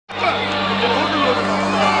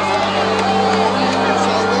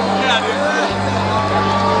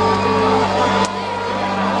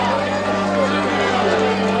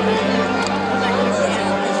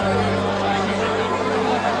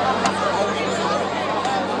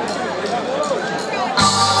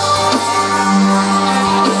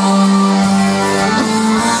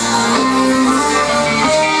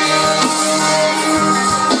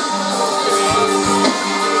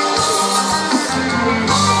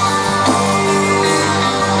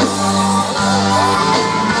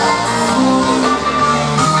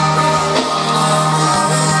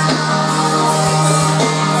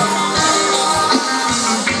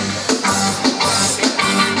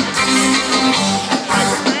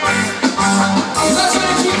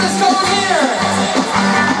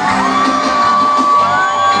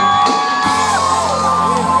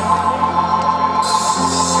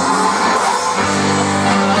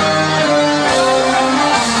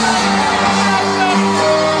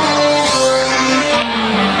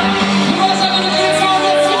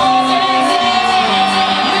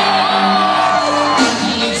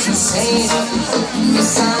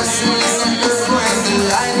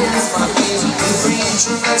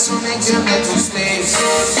to make your mental space.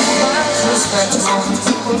 Respect to all the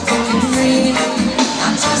people thinking free.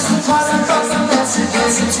 I'm just a product of the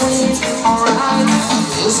messages between. Alright,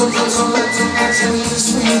 there's a puzzle left to match and you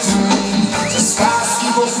speak to me. To stop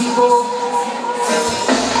evil people,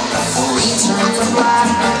 we turn to black,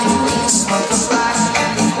 we smoke the black,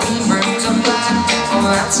 we burn to black. Oh,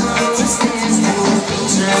 that's what it stands for. We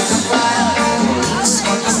turn to black, we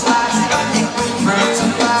smoke the black, we burn to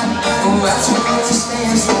black. Oh, that's what it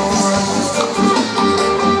stands for.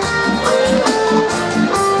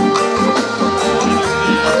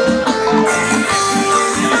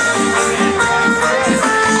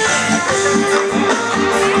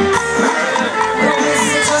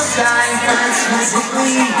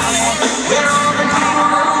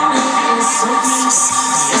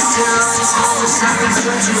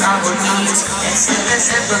 Our needs,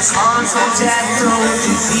 but on from death, don't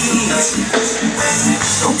defeat.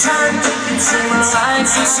 Don't try to make it seem like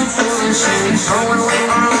it's so foolish. Throwing away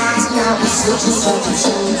our lives, now we're switching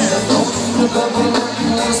positions. Don't think about what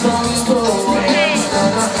was wrong, it's going.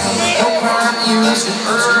 No crime, use the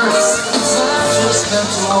earth. Just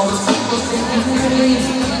left to all the people thinking me.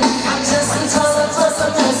 I'm just a color plus a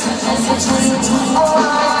message in between.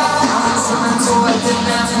 I'm so mental at the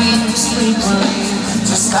night we sleep.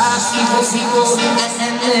 To stop evil people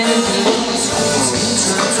and enemies. We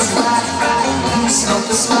turn to black, we smoke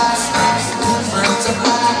the slack, we burn to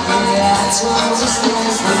black, yeah, that's what it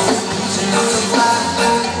stands for. We turn to black,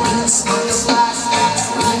 we smoke the slack,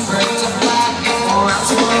 we burn to black, oh,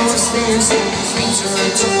 that's what it stands for. We turn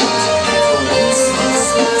to black, we smoke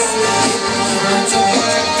the slack, we burn to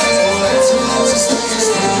black, oh, that's what it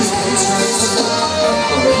stands for. We turn to black,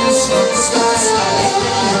 we smoke the slack,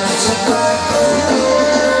 we burn to black.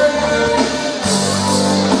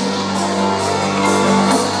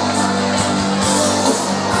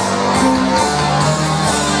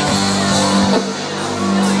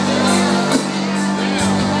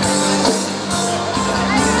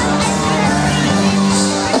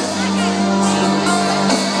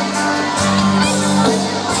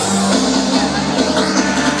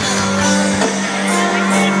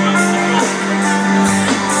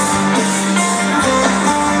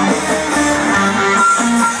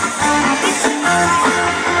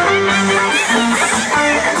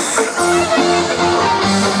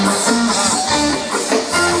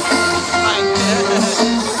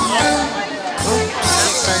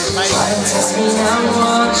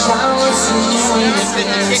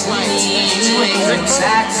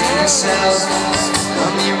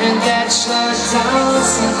 I'm here in that shirt, down,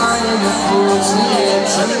 some line in the fools, yeah,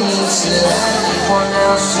 to me, to everyone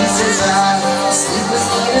else, she says I sleep with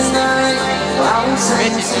me tonight, while I'm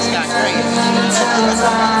saying things I can even tell a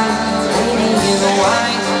lie, lady in the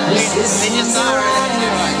white, is this right?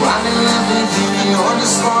 I'm in love with you, you're the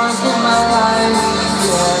stars in my life,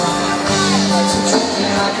 yeah, so drinking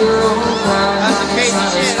like a road now, that's a crazy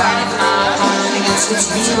shit, I think it's what's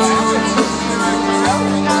real.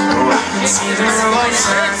 See the road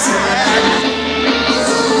turns to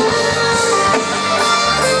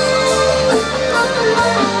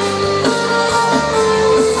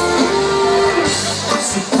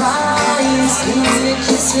surprise, give me a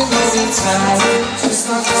kiss and hold me tight. Just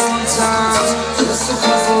not one time, just a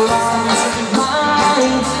couple arms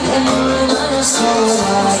mine. And you're another soul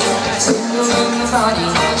light, tingle in your body,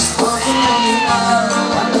 just walking on your arm.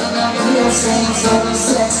 I may not feel the same, so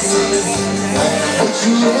sexy. Put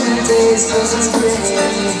you in the days cause it's pretty.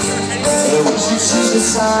 And we should choose a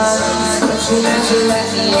sign, but you never let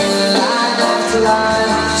me in line after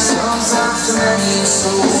line. Sometimes too many,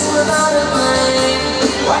 so without a blame.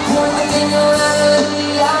 Why point the finger at her and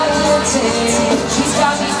the eye can't take? She's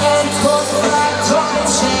got me getting close to like talk and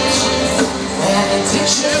change. And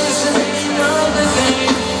addiction is the name of the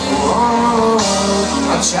game. Whoa,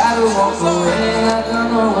 I try to walk away like I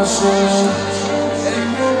know I should.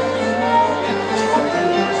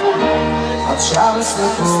 I try to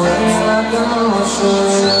slip away like I know I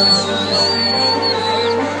should.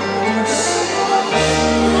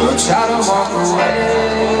 I try to walk away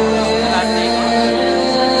like I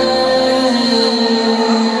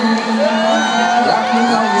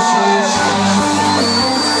know I should.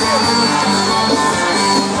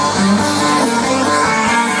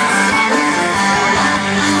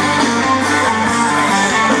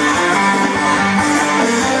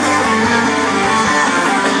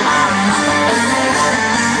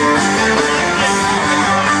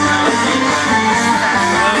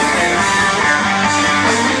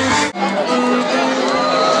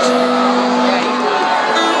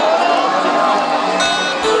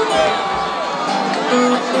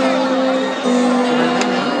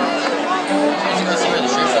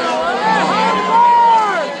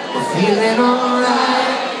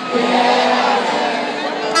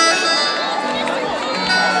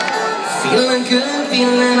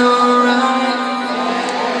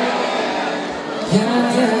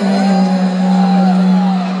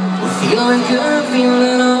 We're feeling good,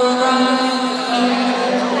 feeling alright.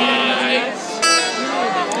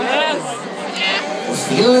 We're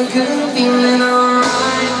feeling good, feeling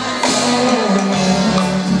alright.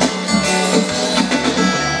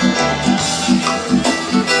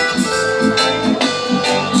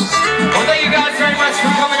 Well, thank you guys very much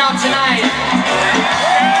for coming out tonight.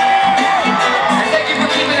 And thank you for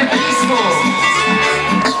keeping it peaceful.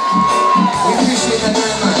 We appreciate that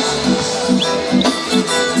very much.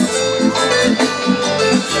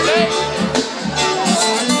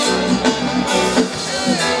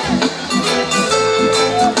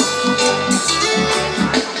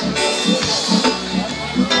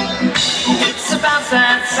 It's about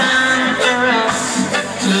that time for us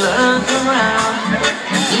to look around.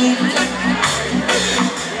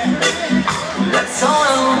 Let's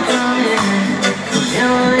all come in,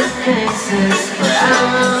 familiar faces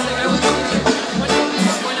proud.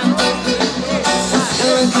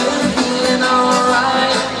 Feeling good, feeling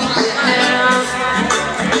alright, yeah.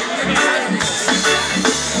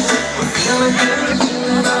 We're feeling good,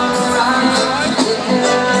 feeling alright,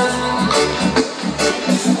 yeah.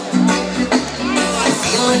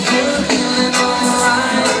 Feeling good, feeling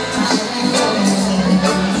alright.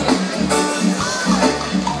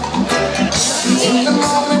 In the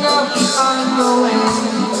moment I'll be on my way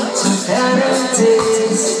to better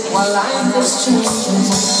days while life is changing.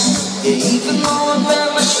 Yeah, even though I've had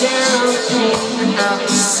my share of pain, and now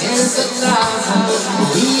since the life I'm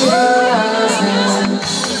realizing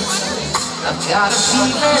I've got a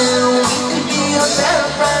feeling we could be a better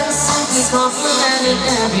friend, simply complimenting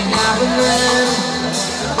every now and then.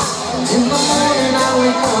 In the morning I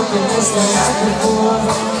wake up and it's the night before,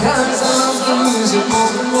 'cause I love the music more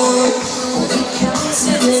and more. We can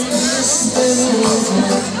sit in this evening,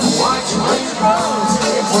 watch my crowds,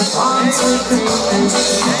 we're on to greetings,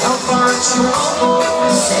 help our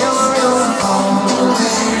troubles, sail around all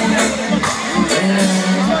day.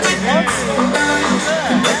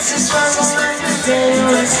 Let's just run like the day,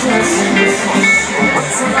 let's listen.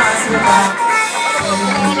 What's the life about?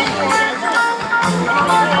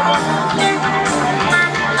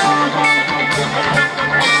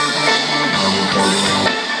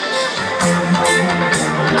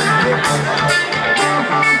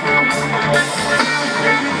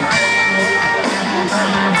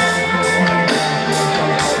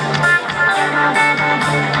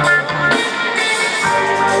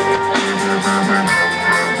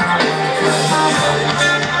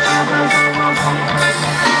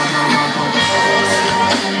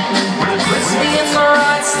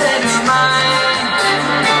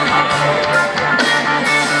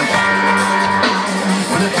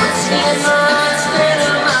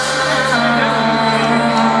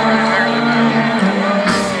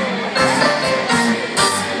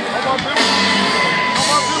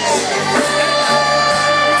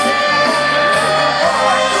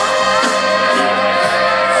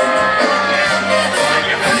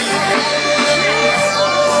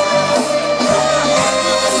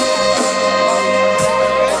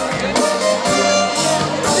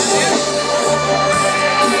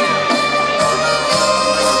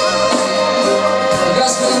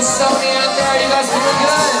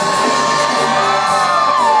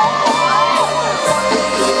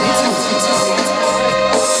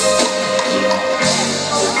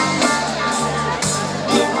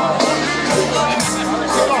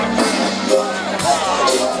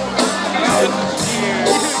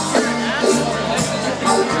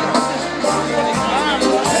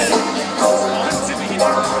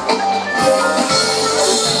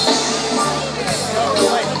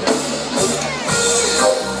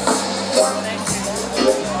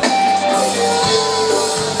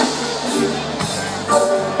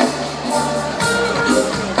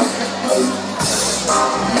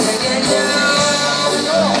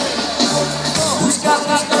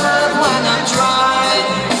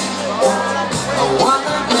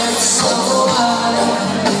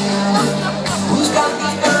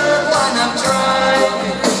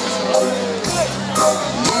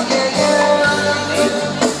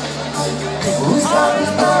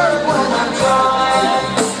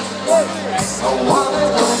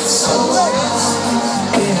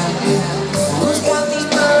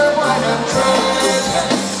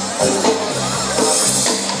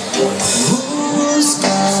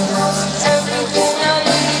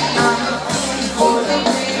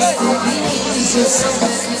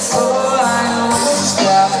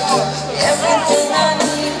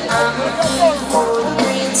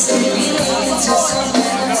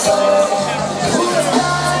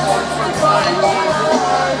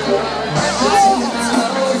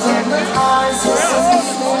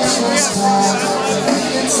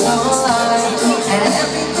 It's so alive, and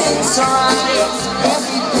everything's alright.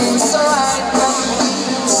 Everything's alright.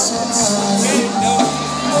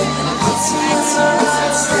 Puts me in the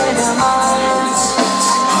right state of mind.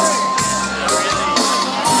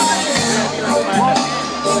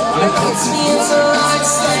 It puts me in the right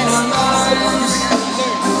state of mind.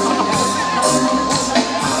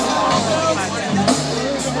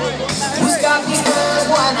 Who's got me good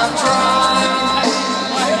when I'm trying?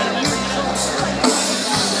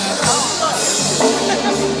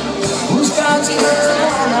 Who's got me good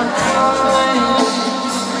when I'm crying?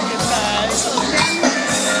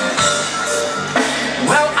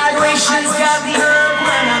 Well, idration's got me good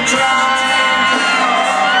when I'm dry.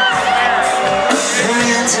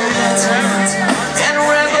 And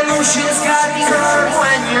revolution's got me good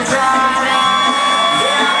when you're dry.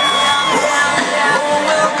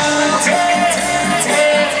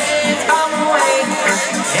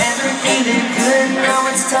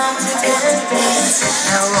 Time to dance.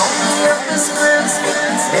 Now roll me up the scripts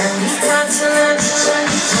and these continents.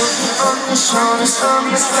 Looking on the shoulders of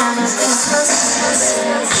your friends.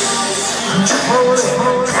 Control it.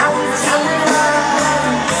 Now we feel it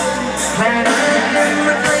right. Planted in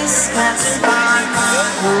the place that's fine.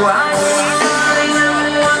 Why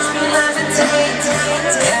you watch me levitate?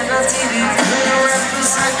 And I TV could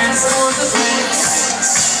represent us for the face.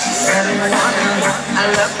 I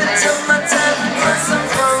love it till my time. Cause I'm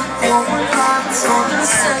from forward hearts on the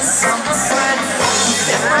sense of the friend.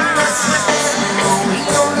 Never mess with it. We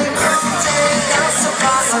only take us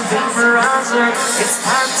apart. A vaporizer. It's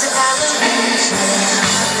time to elevation.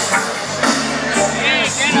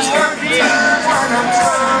 Who's got me good when I'm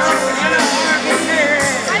trying?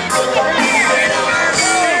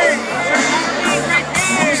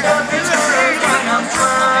 Who's got me good when I'm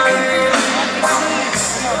trying?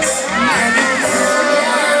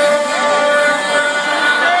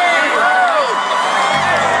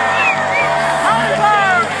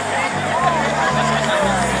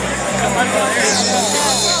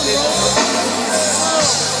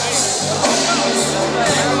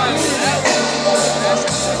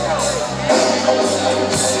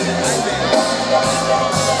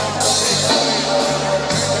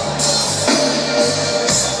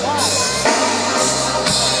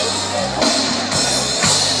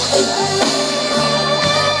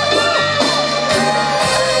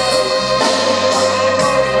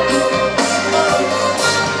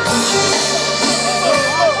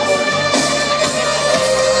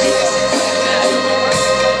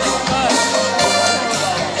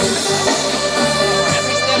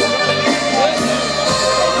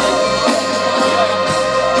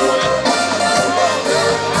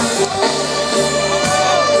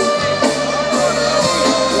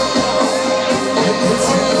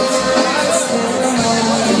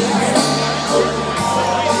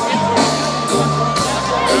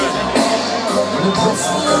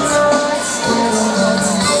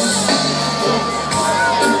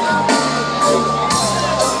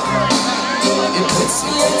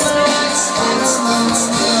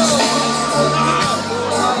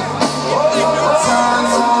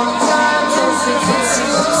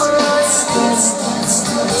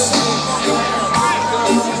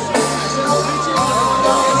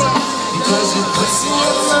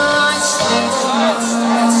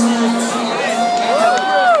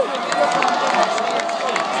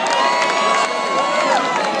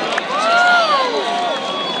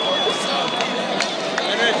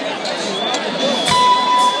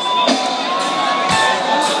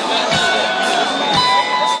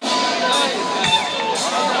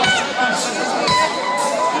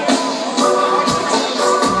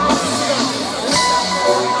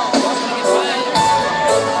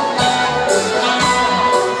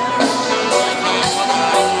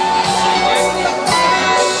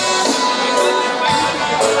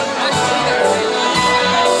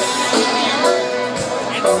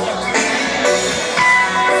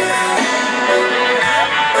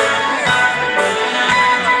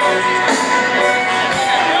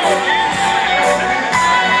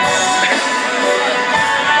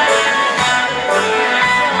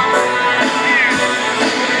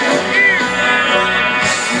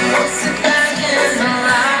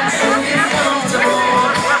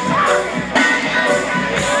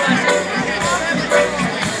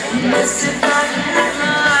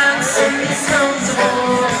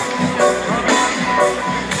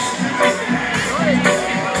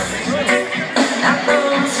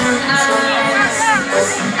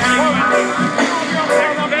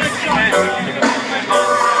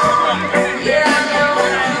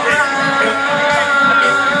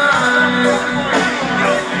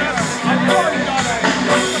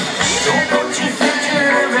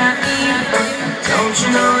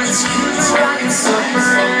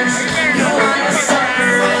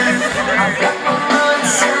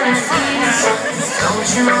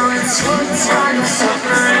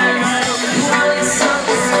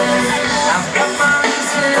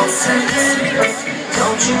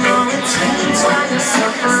 you know it's why you're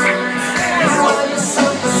suffering? Why you're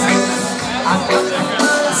suffering? I got the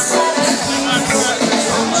blood setting.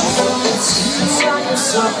 Don't you know it's why you're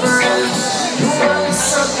suffering? Why you're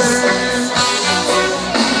suffering?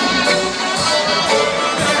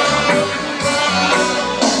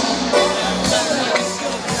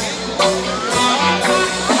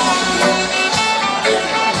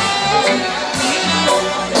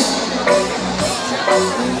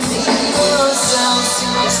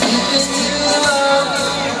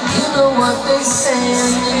 Saying,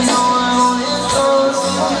 you know how it goes.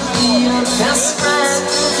 Be your best friend,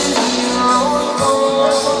 be your own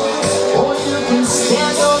goal. Or you can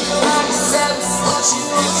stand up and accept what you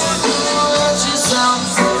want to do about yourself.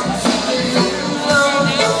 Keeping it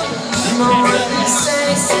alone. You know what they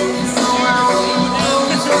say, you know how it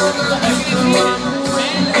goes. You can run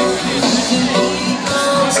away, you can be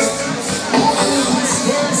close. Or you can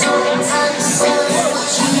stand up and accept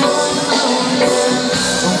what you want to do.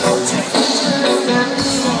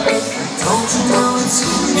 Don't you know it's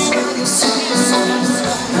why you're suffering?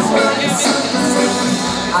 Why you're suffering?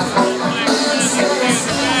 I got my hands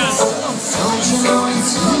don't you know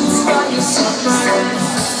it's why you're suffering?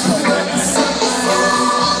 Why you're suffering?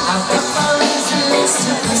 I got my reasons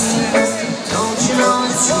to believe. Don't you know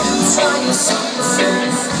it's why you're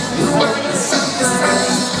suffering? Why you're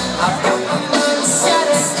suffering? I got my mind set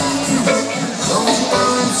at ease. Don't you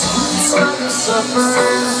know it's why you're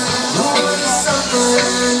suffering? Why you're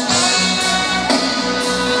suffering?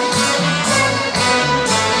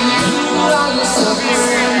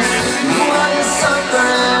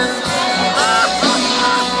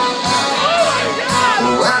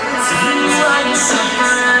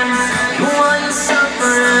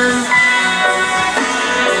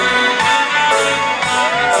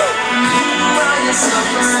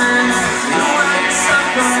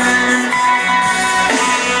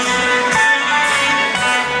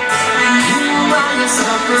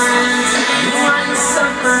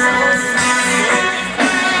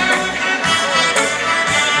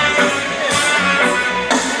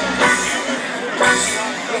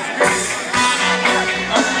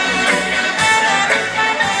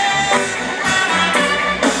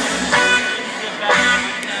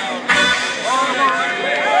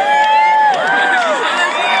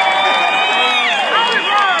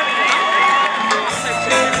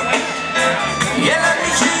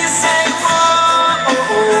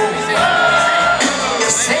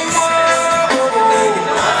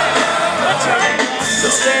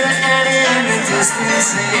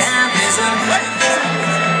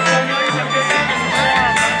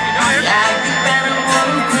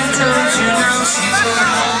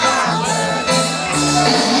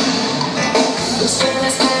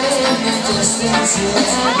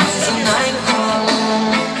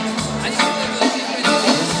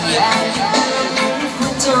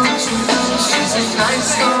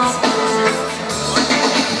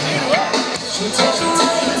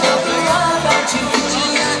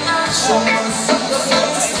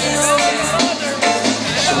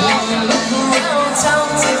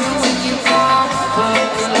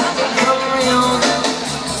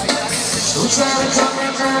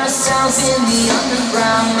 In the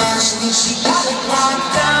underground, man, she got it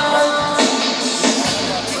locked down.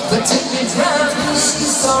 But take me down,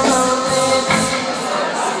 she's so lonely.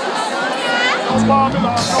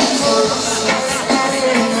 And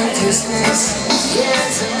in the distance, yeah,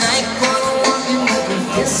 tonight gonna walk in with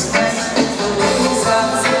this friend. The wings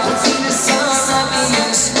up, see the sun up in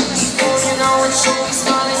us. Before you know it, she'll be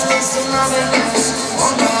smiling, missing loving us.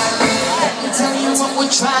 Alright, let me tell you what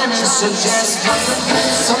we're trying to suggest.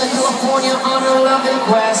 Southern California on a loving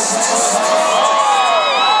quest.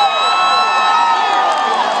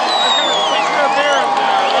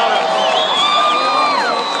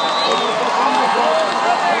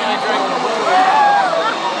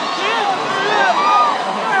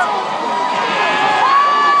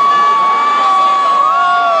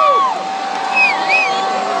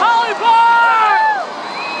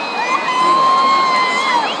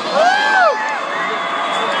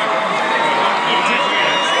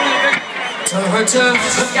 To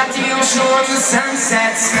look at the ocean when the sun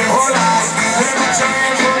sets. Alright, pretty much on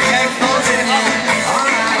every egg floating in.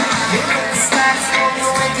 Alright, you know the stacks of your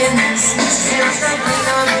wickedness. Steer up the clean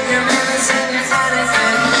on your manners and your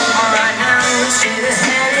attitude. Alright, now we're straight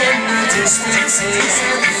ahead in the distance.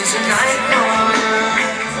 There's a night corner.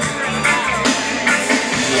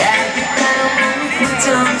 Yeah, you better move, but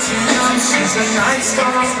don't you know she's a night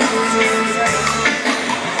stalker.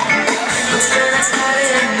 Let's not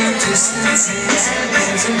in the distance,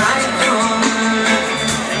 there's a night corner.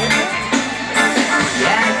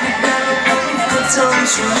 Yeah, you better move, but don't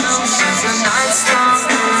you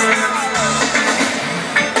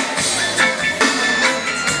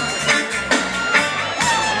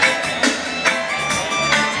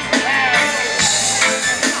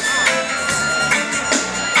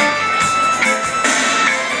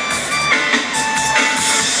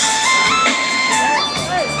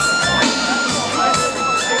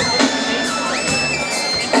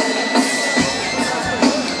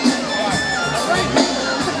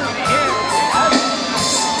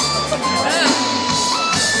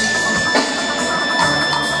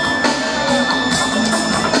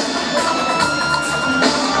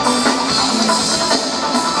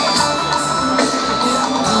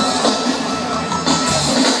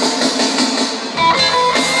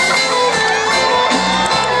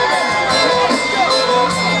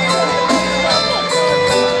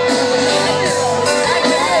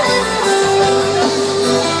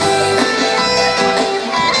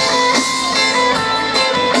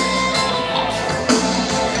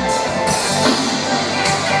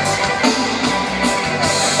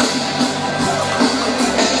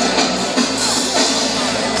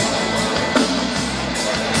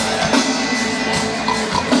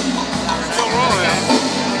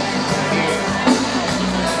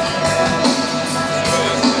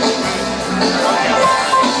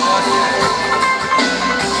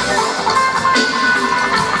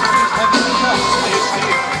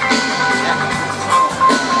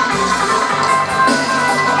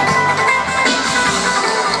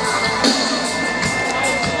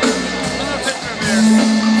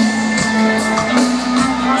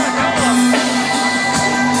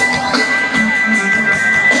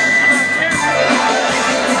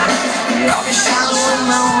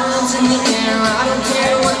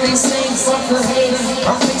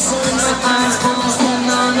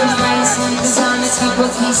keep a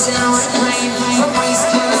peace and refrain from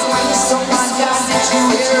wasting waste. So my God, did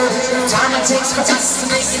you hear? Time it takes for us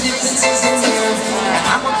to make a difference is in here. And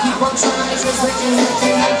I'ma keep on trying, cause I can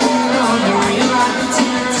on the real life of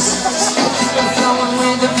tears. Keep it flowing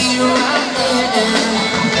with the beat right there.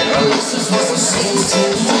 This is what we say to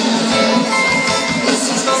you. This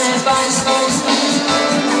is my advice, folks.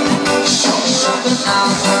 Show me something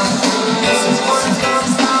out there. This is what it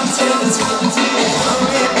comes down to. It's what it's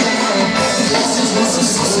this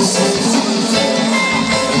is what we say to you.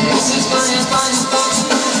 This is my advice, folks.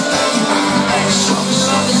 Show me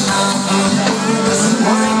something out there. This is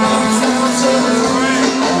what it comes down to.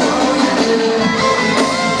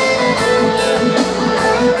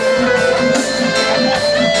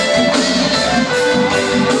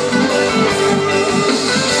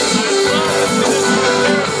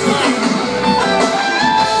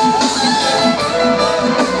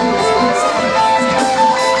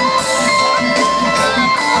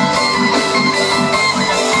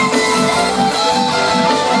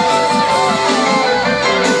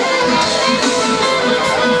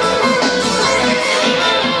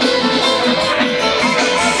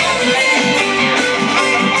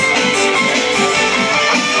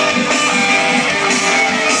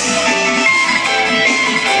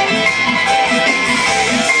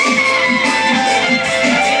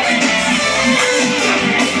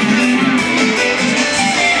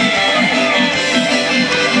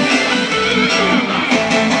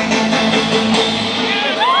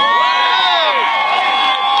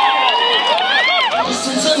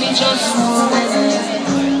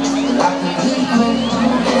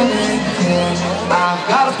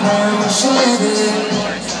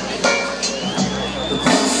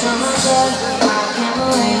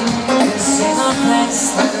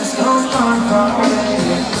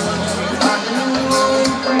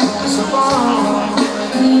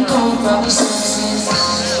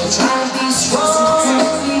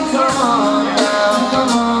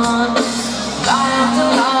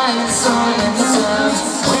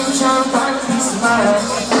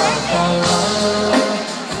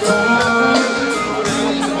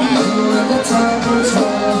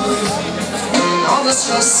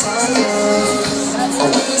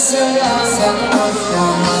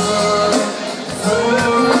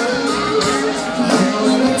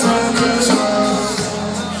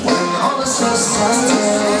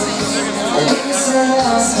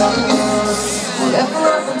 Whatever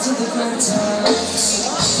happened to the good times?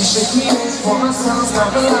 We should create for ourselves, not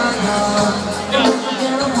rely on.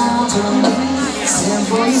 Get a hold of me.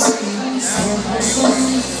 Simple you see, simple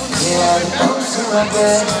see. Yeah, the closer I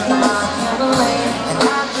get, I can relate and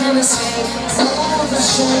I can escape. All the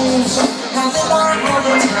change, having learned all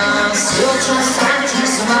the time. Still trying to find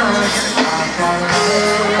peace of mind. I gotta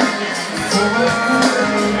live.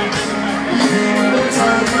 When the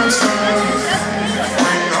time comes from.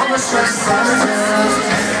 All the stress I have,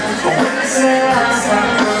 but when I say I got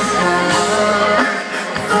love,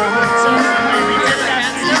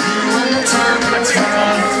 when the time gets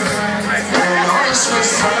right, and all the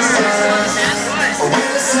stress I have, but when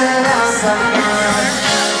I say I got love,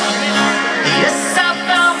 yes, I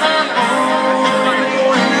found my own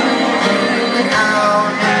way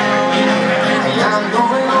out, and I'm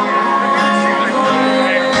going on.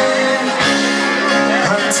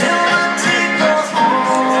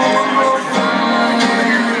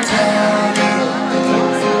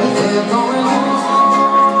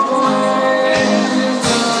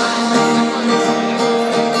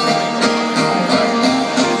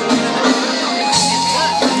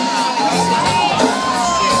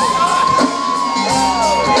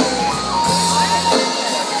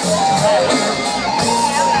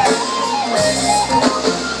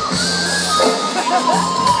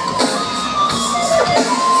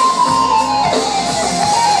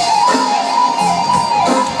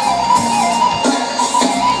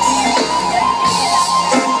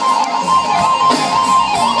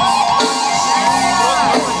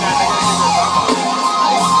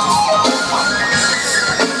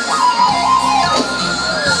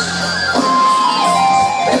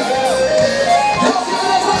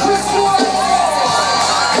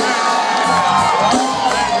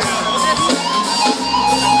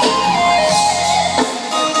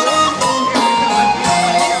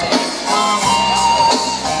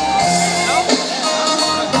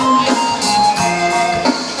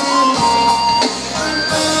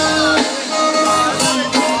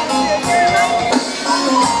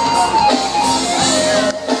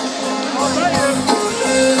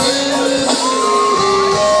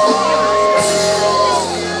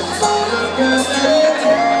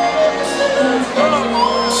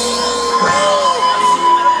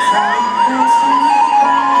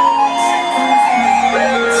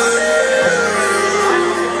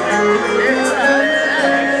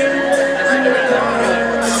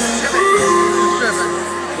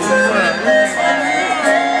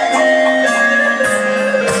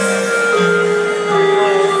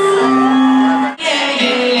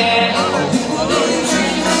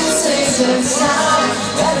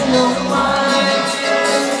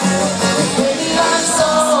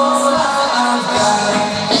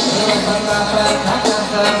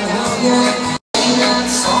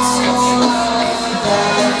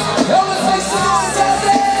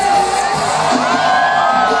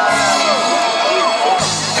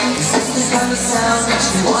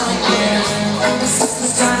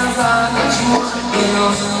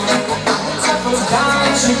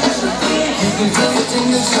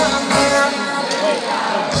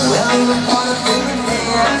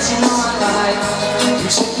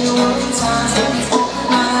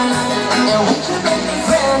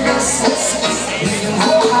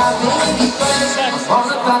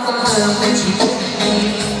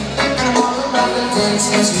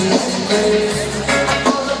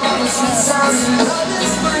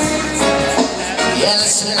 Yeah,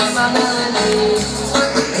 listen to my melody.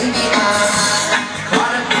 Baby, I'm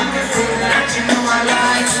caught up in the thing that you know I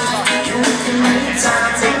like. You can make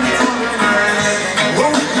time, take me over mine.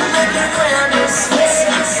 Well, we can make it grandest,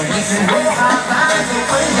 so we can go high by the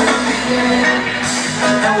way we begin.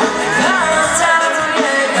 And when we come down to the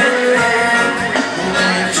end, we'll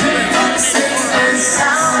make dreams, sing and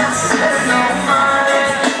sound, there's no money.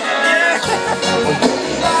 Well,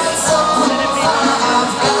 baby, that's all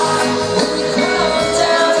I've got.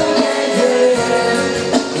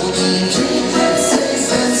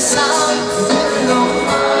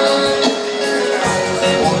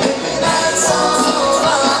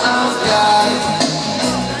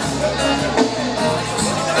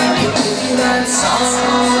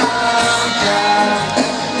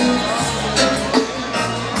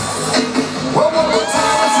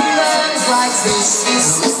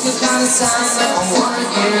 Sounds that I wanna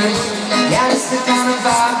hear. Yeah, it's the kind of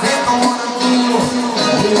vibe that I wanna feel.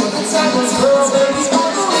 We want the type of girl, baby,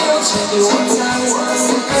 on the wheel. Check it one time,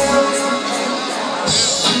 once again.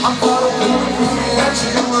 I'm caught up in the feeling that you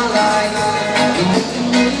know I like. You make it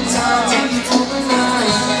many times, take it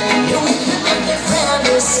overnight. Yeah, we can make it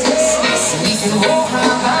grandest, so we can roll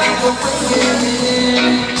high the way we're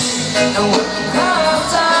in. And when we come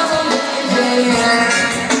down to it,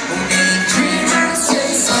 yeah.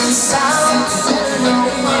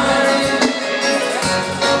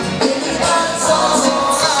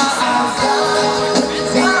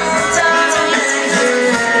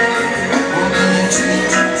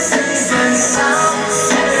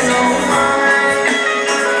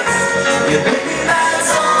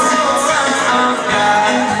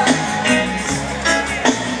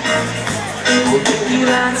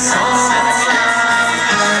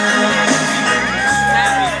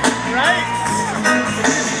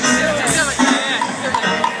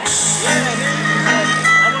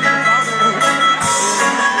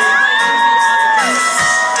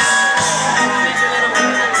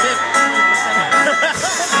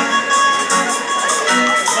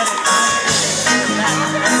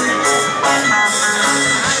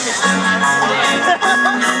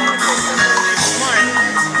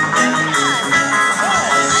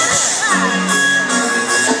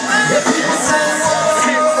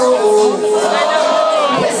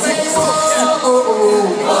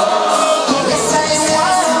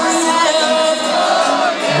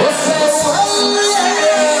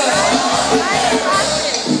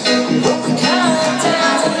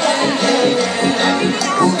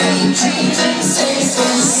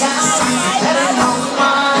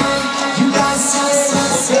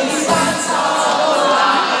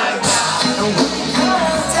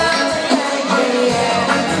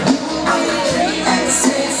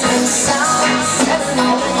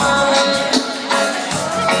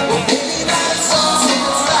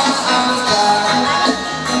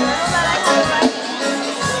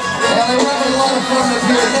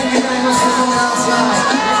 Thank you very much for coming out tonight.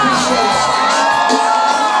 I appreciate it.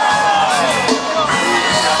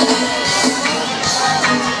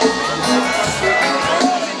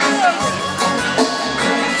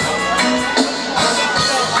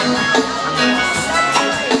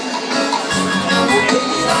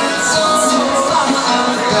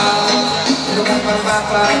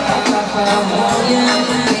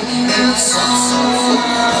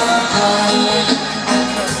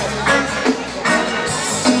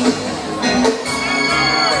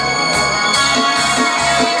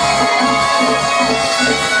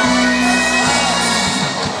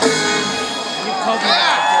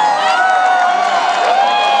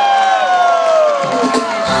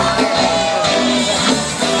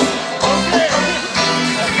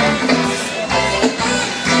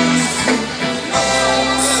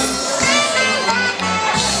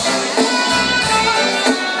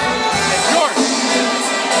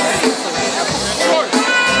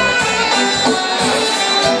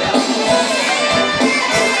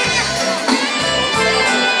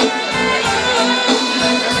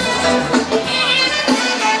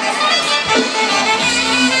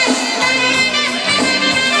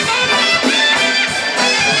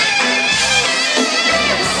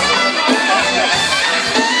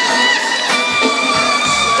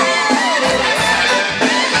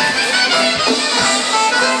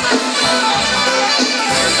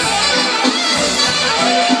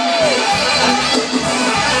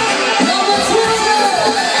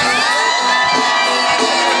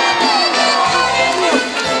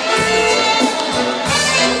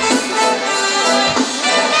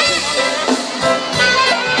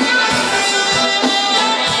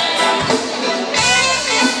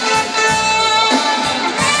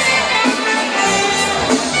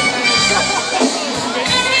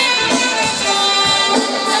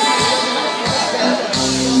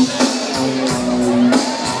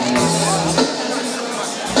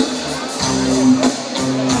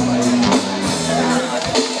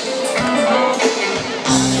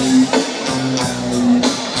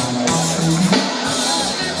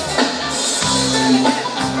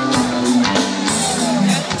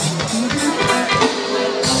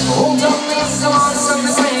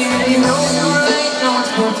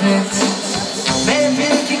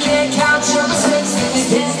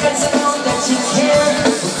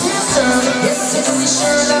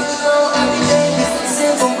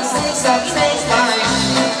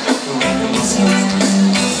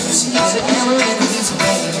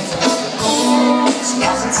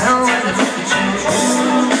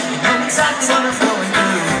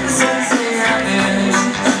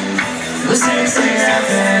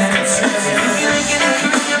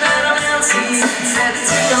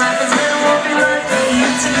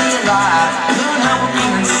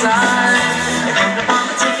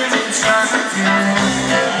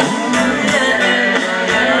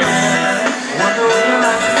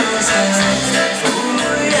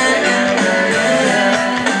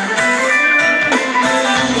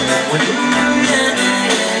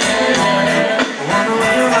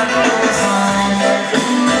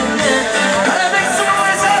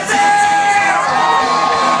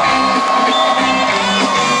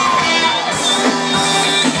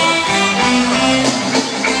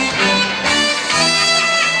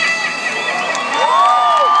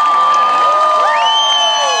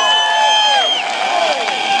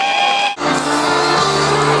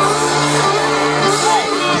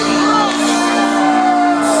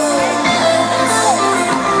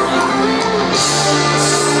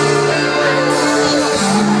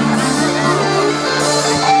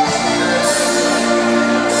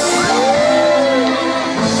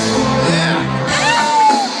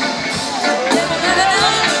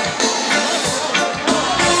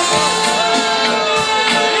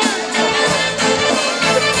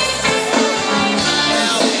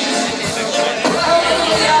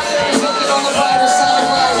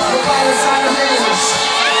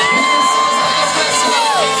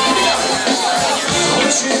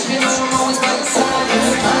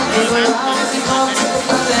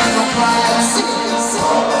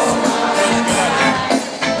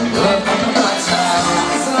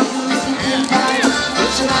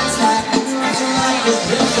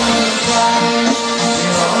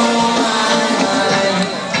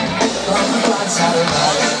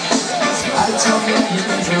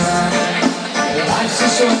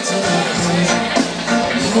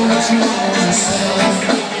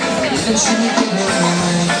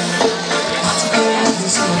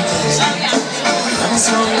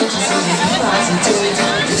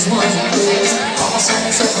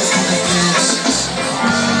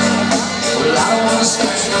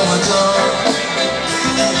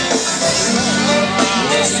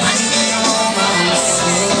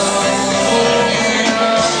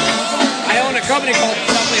 Company called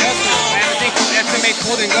definetly, and I think estimates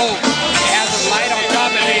gold and gold. It has a light on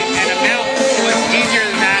top of it and a mount, so it's easier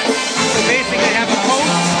than that. So basically have a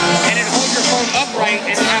post and it holds your phone upright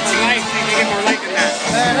and have a light so you can get more light than that.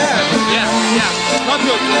 Yeah. Not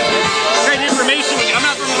good. Great information. I'm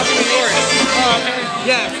not from New York.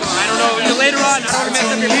 Yeah, so I don't know. Later on, I don't want to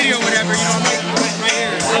mess up your video or whatever, you know, I'm like right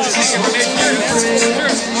here. I'll just take information here. Sure.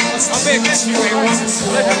 I'll pay attention to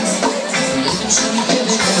you.